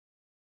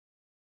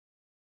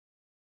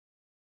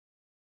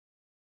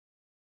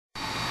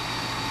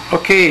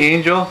Okay,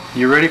 Angel,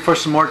 you ready for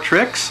some more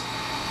tricks?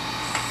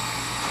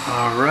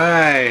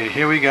 Alright,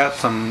 here we got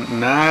some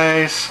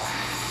nice,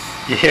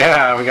 we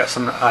got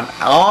an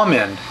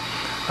almond.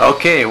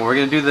 Okay, we're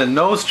going to do the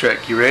nose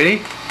trick. You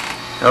ready?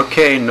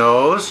 Okay,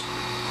 nose.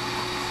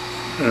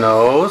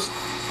 Nose.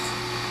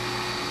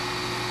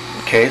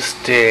 Okay,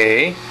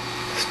 stay.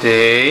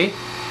 Stay.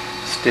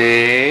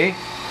 Stay.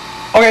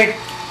 Okay.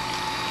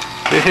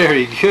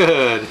 Very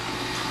good.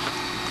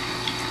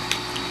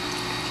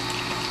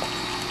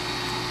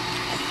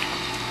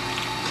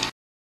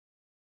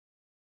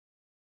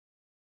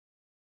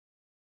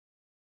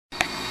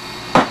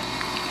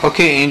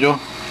 Okay, Angel.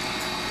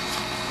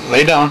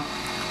 Lay down.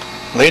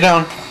 Lay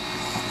down.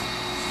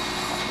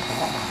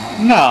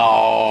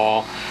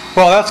 No.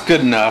 Well, that's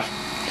good enough.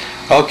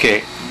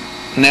 Okay.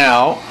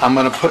 Now, I'm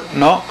going to put...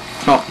 No.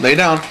 Lay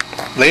down.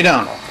 Lay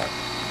down.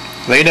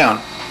 Lay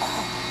down.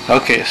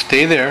 Okay,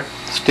 stay there.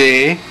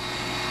 Stay.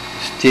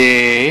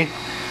 Stay.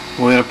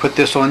 We're going to put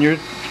this on your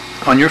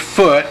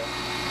foot.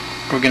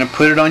 We're going to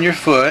put it on your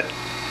foot.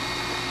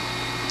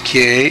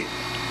 Okay.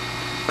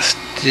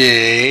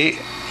 Stay.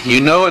 You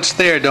know it's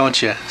there,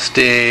 don't you?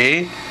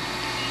 Stay.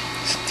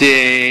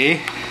 Stay.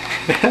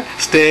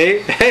 Stay.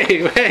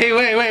 Hey,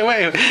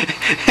 wait.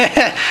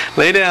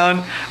 Lay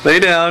down. Lay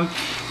down.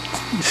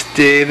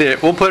 Stay there.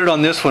 We'll put it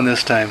on this one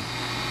this time.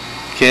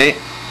 Okay?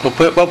 We'll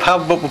put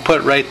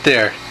it right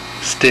there.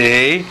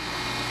 Stay.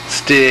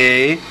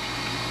 Stay.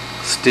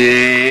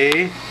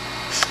 Stay.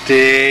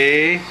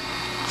 Stay.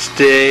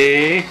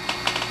 Stay.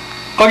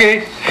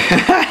 Okay.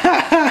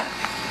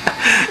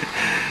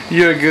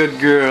 You're a good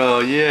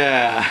girl,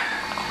 yeah.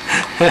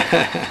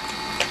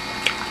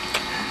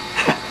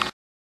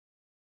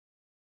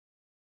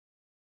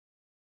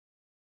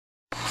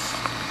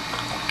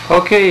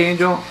 Okay,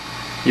 Angel.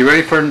 You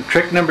ready for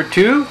trick number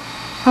 2?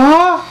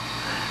 Huh?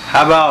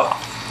 How about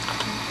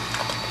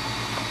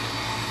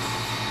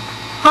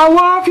I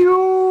love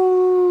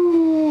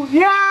you!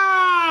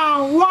 Yeah!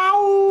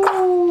 Wow!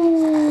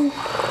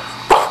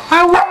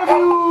 I love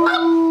you!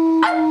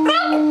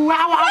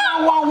 Wow,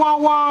 wow, wow, wow,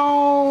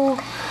 wow!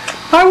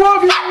 I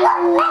love you!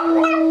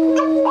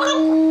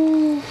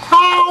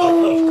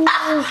 Ow!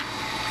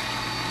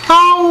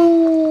 Ow!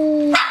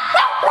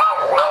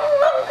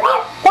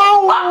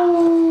 Wow!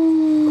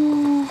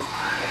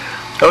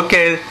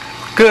 Okay,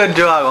 good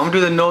job. I'm gonna do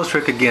the nose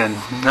trick again.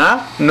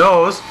 Huh?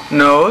 Nose,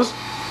 nose,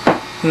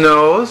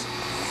 nose,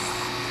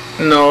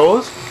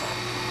 nose.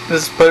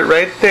 Just put it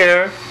right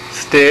there.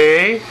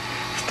 Stay,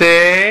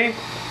 stay.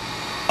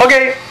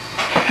 Okay.